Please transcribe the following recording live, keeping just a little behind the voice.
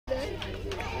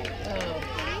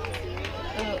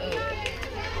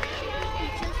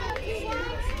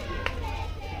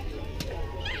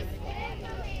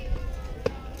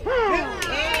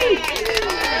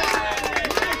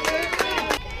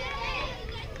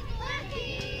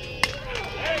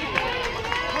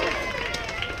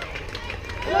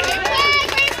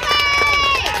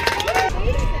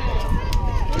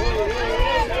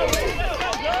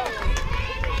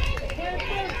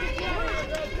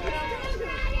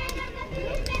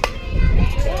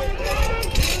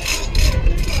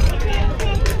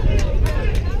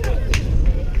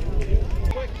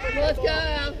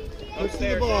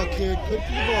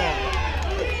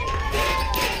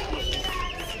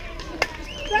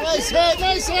Nice hit,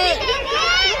 nice hit!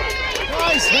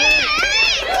 Nice hit!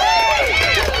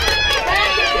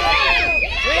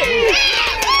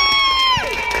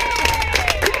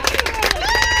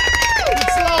 Good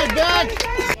slide back!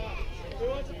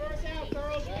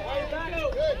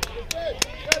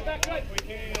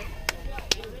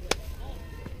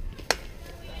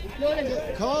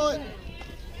 Call it.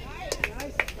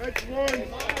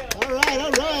 All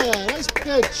right. Nice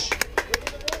pitch.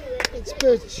 Nice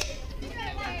pitch.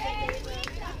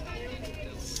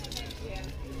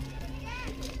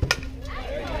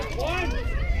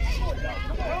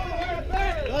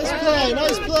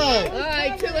 Nice play. All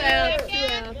right, 2 outs.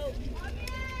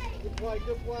 Good play.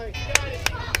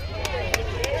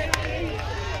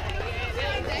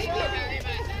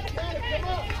 Thank you very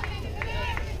much.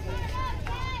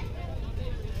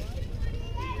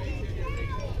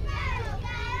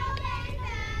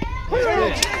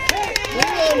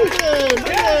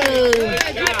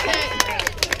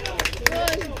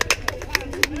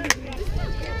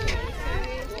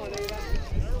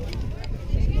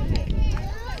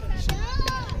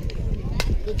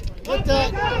 Hit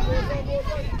that.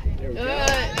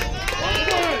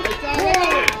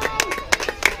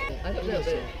 I don't know,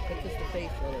 but put just the face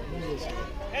on it.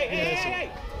 Hey.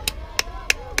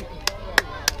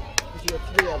 You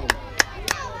have 3 of them.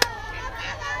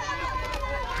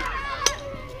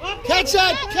 Catch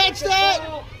that!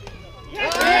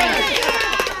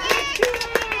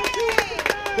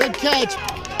 Good catch.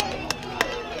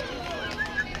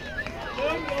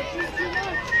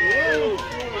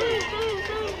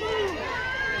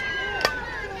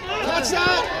 Catch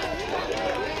that!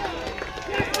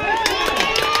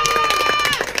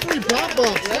 3 pop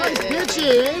ups. Nice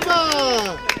pitching,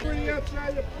 Ava. Bring the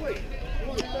outside the plate.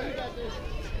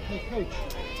 Hey, coach.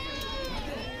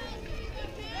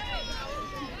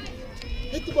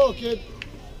 Hit the ball, kid.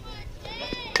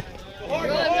 Run.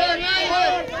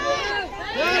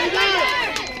 There you go.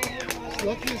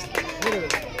 Lucky's hitter.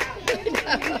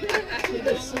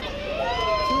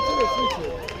 2-2 or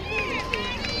 3-2.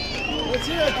 Let's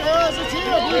hear it, girls. Let's hear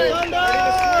it. Blue Thunder.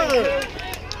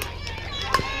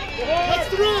 That's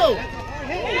through.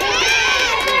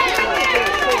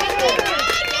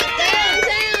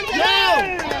 Down.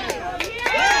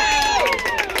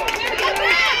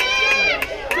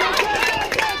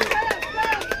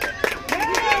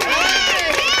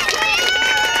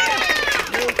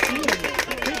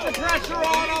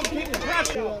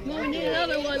 Come on, we need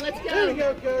another one. Let's go. There you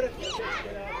go, Coda.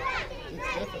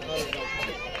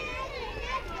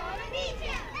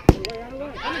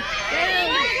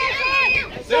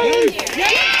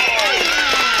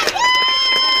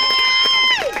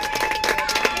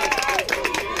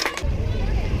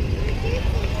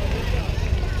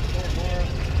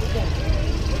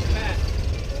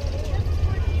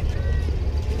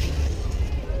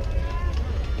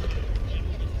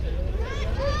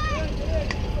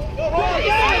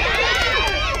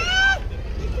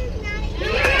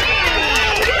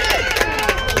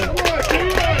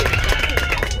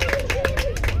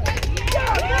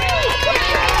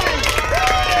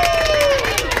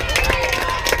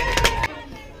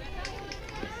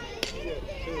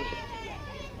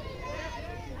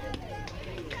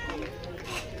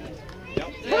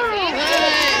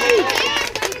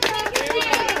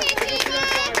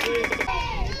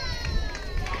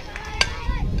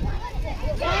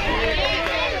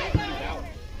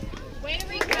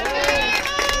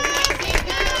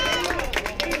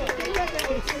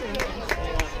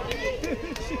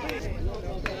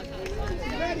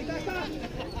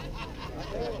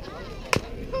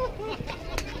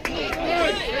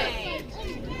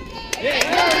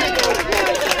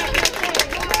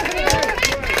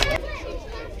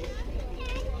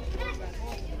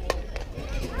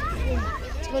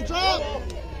 It's gonna drop.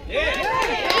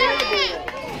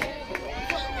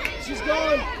 She's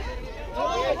going.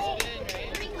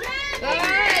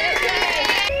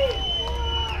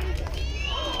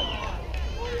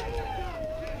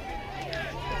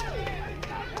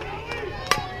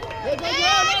 Hey, go,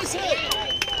 nice hit.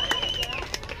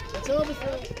 That's over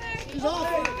for. She's off.